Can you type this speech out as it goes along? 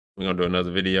We're gonna do another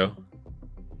video.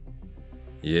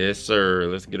 Yes, sir.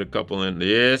 Let's get a couple in.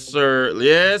 Yes, sir.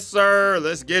 Yes, sir.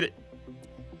 Let's get it.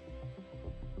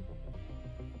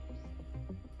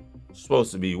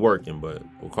 Supposed to be working, but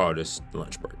we'll call this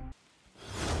lunch break.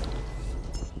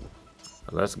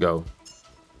 Let's go.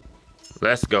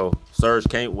 Let's go. Surge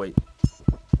can't wait.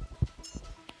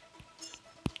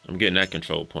 I'm getting that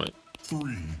control point.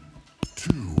 3,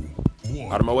 2,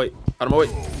 1. Out of my way. Out of my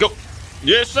way. Go.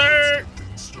 Yes, sir.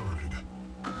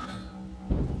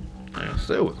 Man,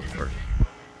 still with him first.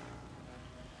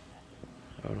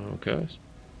 Hold on, cuz.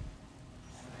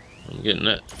 I'm getting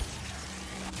that.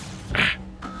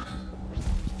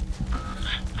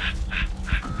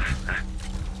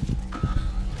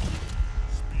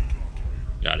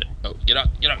 Got it. Oh, get up,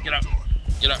 get up, get up,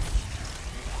 get up.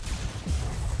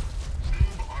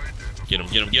 Get him,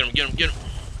 get him, get him, get him, get him.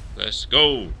 Let's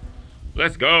go.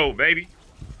 Let's go, baby.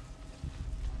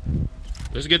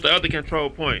 Let's get the other control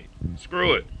point.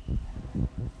 Screw it.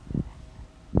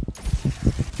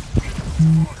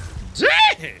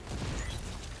 Dang!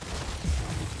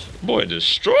 Boy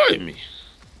destroyed me.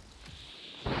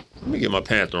 Let me get my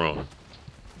Panther on.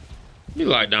 Let me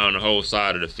lie down the whole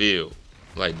side of the field.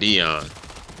 Like Dion.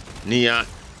 Neon.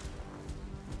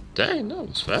 Dang, that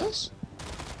was fast.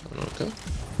 Okay.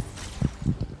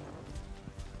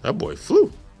 That boy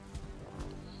flew.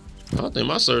 I don't think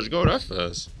my surge go that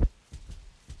fast.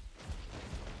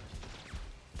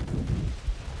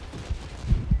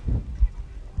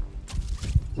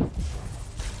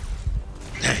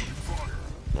 Dang.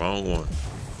 Wrong one.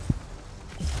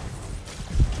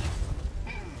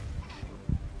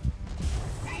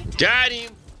 Got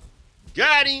him.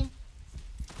 Got him.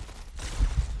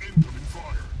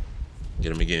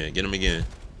 Get him again. Get him again.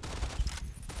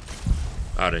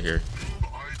 Out of here.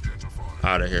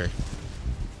 Out of here.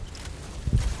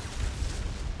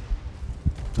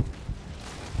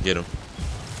 Get him.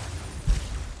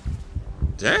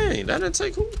 Dang, that didn't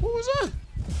take. Who was that?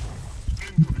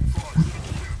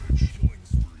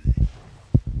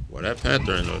 Well, that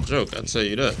Panther ain't no joke. I'll tell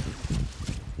you that.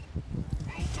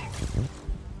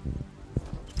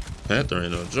 Panther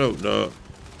ain't no joke, dog.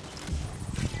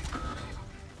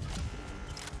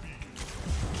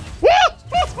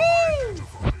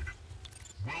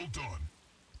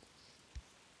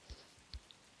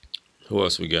 Who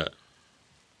else we got?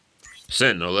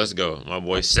 Sentinel, let's go. My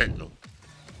boy Sentinel.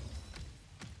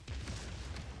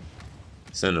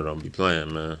 Sentinel don't be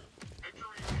playing, man.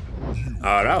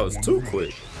 Oh, that was too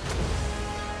quick.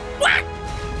 What?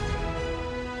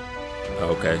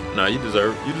 Okay. Nah, you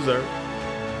deserve it. You deserve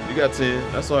it. You got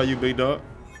 10. That's all you, big dog.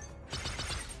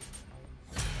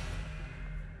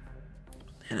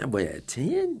 Man, that boy had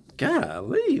 10?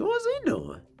 Golly, what's he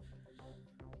doing?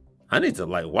 I need to,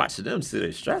 like, watch them see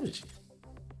their strategy.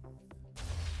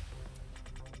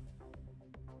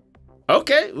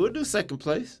 Okay, we'll do second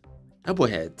place. That boy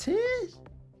had 10?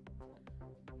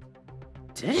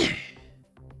 Damn.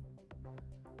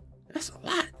 That's a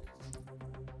lot.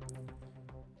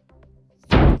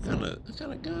 What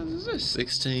kind of guns is this?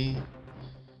 16?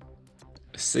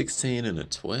 A 16 and a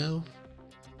 12?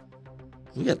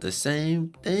 We got the same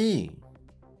thing.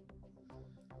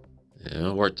 Yeah, it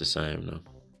don't work the same though.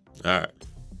 All right.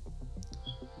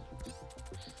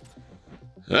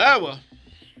 Ah, well.